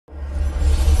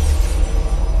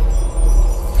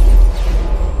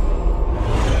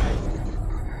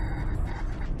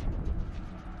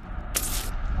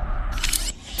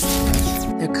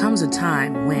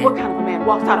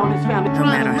out on his family. No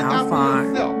matter how far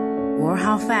or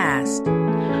how fast,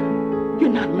 You're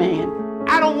not man.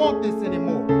 I don't want this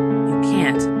anymore. you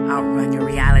can't outrun your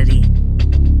reality.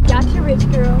 Gotcha,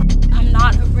 rich girl. I'm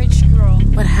not a rich girl.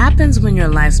 What happens when your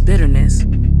life's bitterness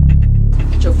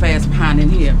Put your fast behind in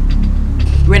here,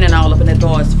 grinning all up in that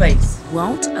boy's face.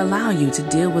 won't allow you to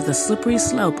deal with the slippery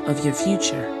slope of your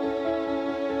future?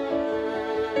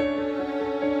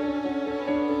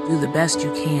 Do the best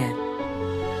you can.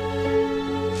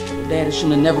 Daddy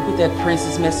shouldn't have never put that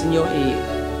princess mess in your head.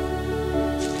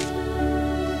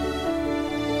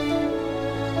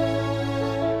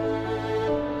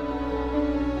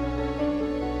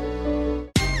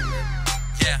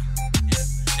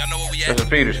 Mrs.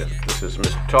 Peterson, this is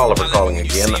Mr. Tolliver calling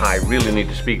again. I really need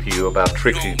to speak to you about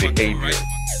Trixie's behavior.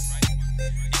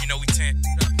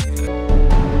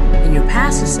 And your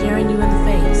past is staring you in the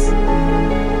face.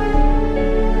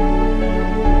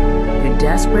 You're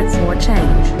desperate for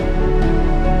change.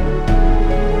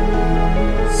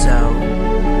 So,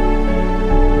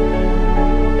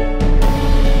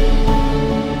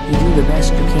 you do the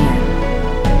best you